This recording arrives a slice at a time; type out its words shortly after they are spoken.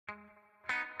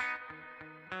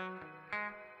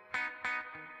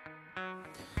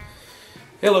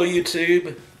Hello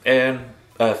YouTube and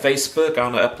Facebook.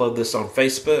 I'm going to upload this on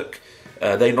Facebook.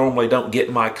 They normally don't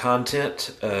get my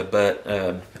content, but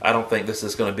I don't think this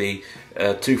is going to be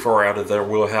too far out of their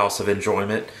wheelhouse of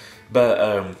enjoyment.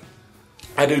 But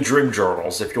I do dream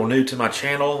journals. If you're new to my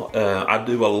channel, I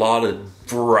do a lot of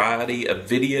variety of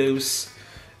videos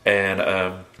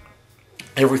and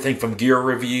everything from gear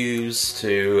reviews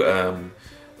to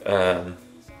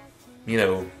you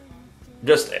know,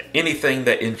 just anything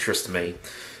that interests me.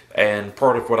 And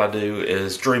part of what I do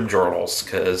is dream journals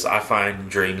because I find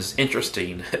dreams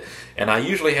interesting. And I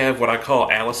usually have what I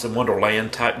call Alice in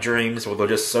Wonderland type dreams, where they're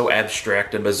just so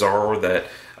abstract and bizarre that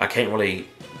I can't really,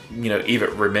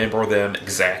 even remember them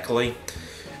exactly.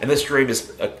 And this dream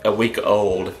is a week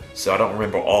old, so I don't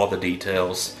remember all the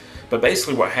details. But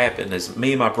basically what happened is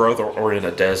me and my brother are in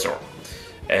a desert.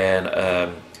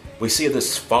 And we see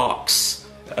this fox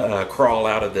crawl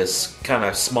out of this kind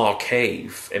of small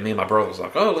cave, and me and my brother was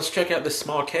like, "Oh, let's check out this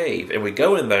small cave." And we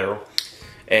go in there,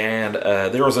 and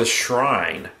there was a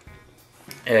shrine,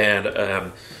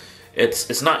 and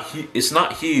it's not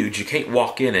huge. You can't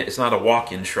walk in it. It's not a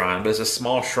walk-in shrine, but it's a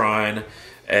small shrine,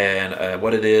 and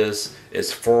what it is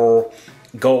 4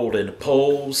 golden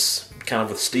poles, kind of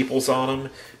with steeples on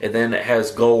them, and then it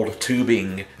has gold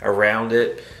tubing around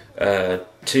it.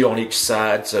 2 on each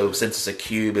side, so since it's a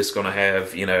cube, it's going to have,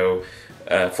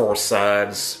 4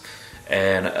 sides.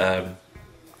 And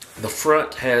the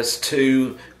front has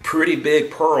 2 pretty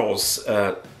big pearls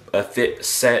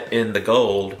set in the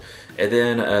gold. And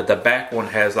then the back one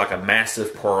has like a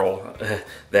massive pearl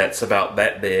that's about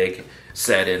that big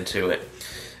set into it.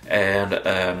 And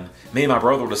me and my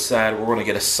brother decided we're going to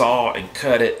get a saw and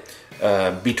cut it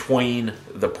between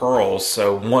the pearls,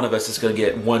 so one of us is going to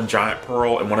get 1 giant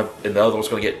pearl, and the other one's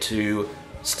going to get 2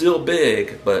 still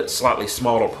big but slightly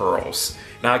smaller pearls.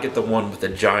 Now I get the one with the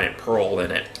giant pearl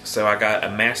in it. So I got a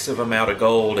massive amount of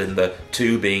gold in the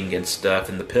tubing and stuff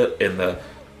in the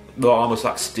almost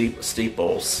like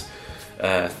steeples.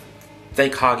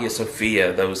 Think Hagia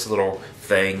Sophia, those little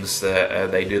things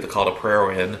that they do the call to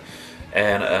prayer in,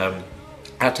 and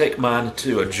I take mine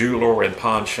to a jeweler and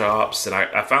pawn shops, and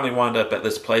I finally wound up at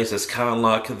this place. It's kind of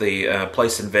like the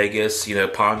place in Vegas,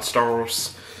 Pawn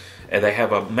Stars. And they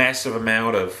have a massive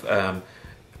amount of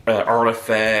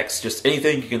artifacts, just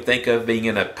anything you can think of being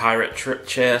in a pirate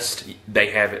chest,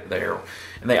 they have it there.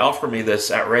 And they offer me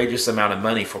this outrageous amount of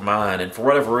money for mine, and for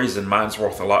whatever reason, mine's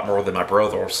worth a lot more than my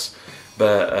brother's.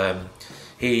 But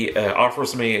he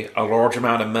offers me a large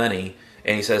amount of money.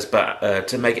 And he says, but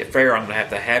to make it fair, I'm going to have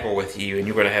to haggle with you, and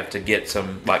you're going to have to get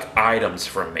some, items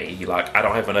from me. I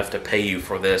don't have enough to pay you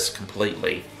for this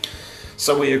completely.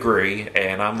 So we agree,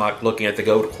 and I'm, looking at the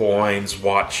gold coins,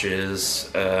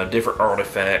 watches, different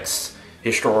artifacts,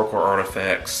 historical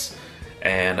artifacts,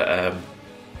 and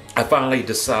I finally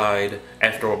decide,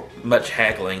 after much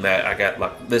haggling, that I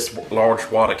got, this large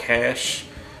wad of cash,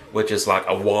 which is,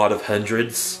 a wad of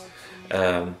hundreds,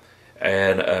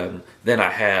 and then I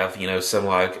have, some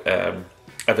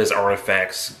of his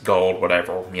artifacts, gold,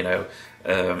 whatever,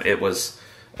 it was,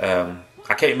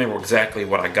 I can't remember exactly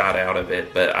what I got out of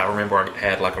it, but I remember I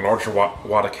had a larger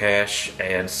wad of cash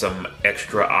and some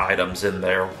extra items in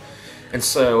there. And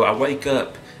so I wake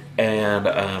up and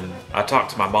I talk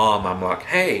to my mom. I'm like,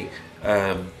 "Hey,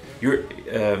 I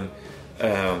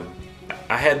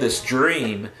had this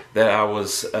dream that I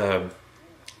was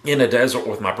in a desert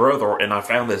with my brother, and I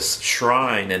found this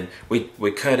shrine, and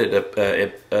we cut it up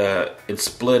and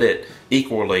split it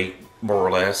equally, more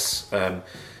or less,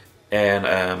 and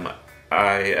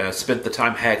I spent the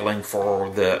time haggling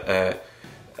for the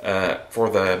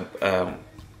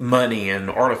money and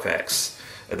artifacts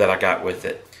that I got with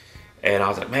it." And I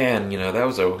was like, "Man, that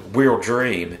was a weird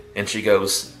dream." And she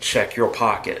goes, "Check your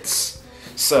pockets."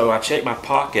 So I check my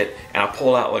pocket, and I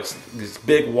pull out this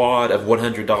big wad of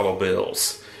 $100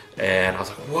 bills. And I was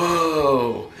like,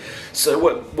 whoa. So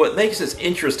what makes this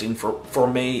interesting for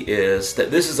me is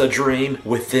that this is a dream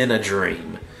within a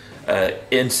dream.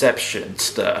 Inception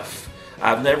stuff.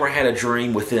 I've never had a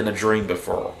dream within a dream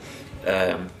before.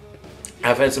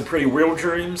 I've had some pretty real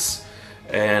dreams,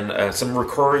 and some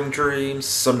recurring dreams,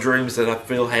 some dreams that I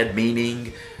feel had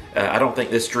meaning. I don't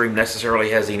think this dream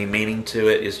necessarily has any meaning to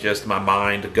it. It's just my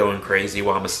mind going crazy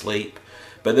while I'm asleep.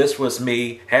 But this was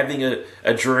me having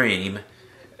a dream,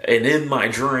 and in my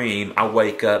dream, I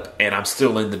wake up and I'm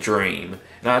still in the dream.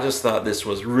 And I just thought this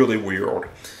was really weird.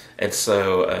 And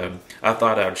so I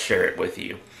thought I'd share it with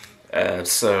you.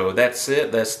 So that's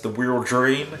it. That's the weird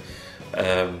dream.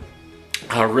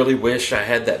 I really wish I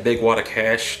had that big wad of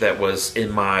cash that was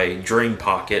in my dream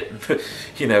pocket,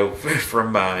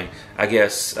 from my, I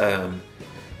guess,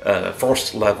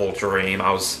 first level dream.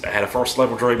 I had a first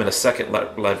level dream and a second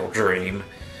level dream.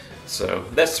 So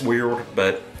that's weird,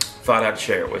 but thought I'd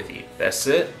share it with you. That's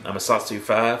it. I'm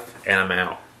Asatsu5, and I'm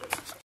out.